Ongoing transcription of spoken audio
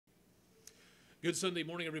Good Sunday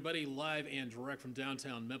morning, everybody. Live and direct from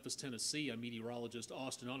downtown Memphis, Tennessee. I'm meteorologist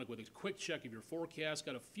Austen Onek with a quick check of your forecast.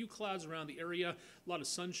 Got a few clouds around the area. A lot of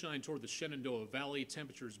sunshine toward the Shenandoah Valley.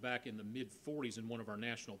 Temperatures back in the mid-40s in one of our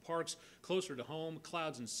national parks. Closer to home,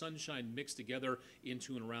 clouds and sunshine mixed together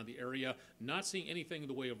into and around the area. Not seeing anything in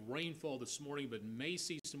the way of rainfall this morning, but may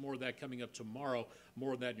see some more of that coming up tomorrow.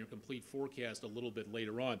 More of that in your complete forecast a little bit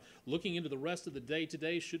later on. Looking into the rest of the day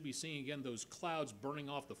today, should be seeing again those clouds burning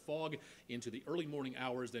off the fog into the early morning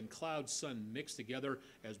hours, then cloud, sun mixed together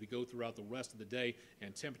as we go throughout the rest of the day,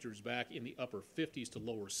 and temperatures back in the upper 50s to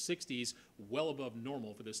lower 60s, well above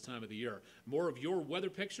normal for this time of the year. More of your weather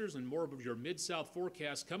pictures and more of your Mid-South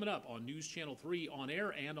forecast coming up on News Channel 3 on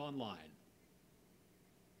air and online.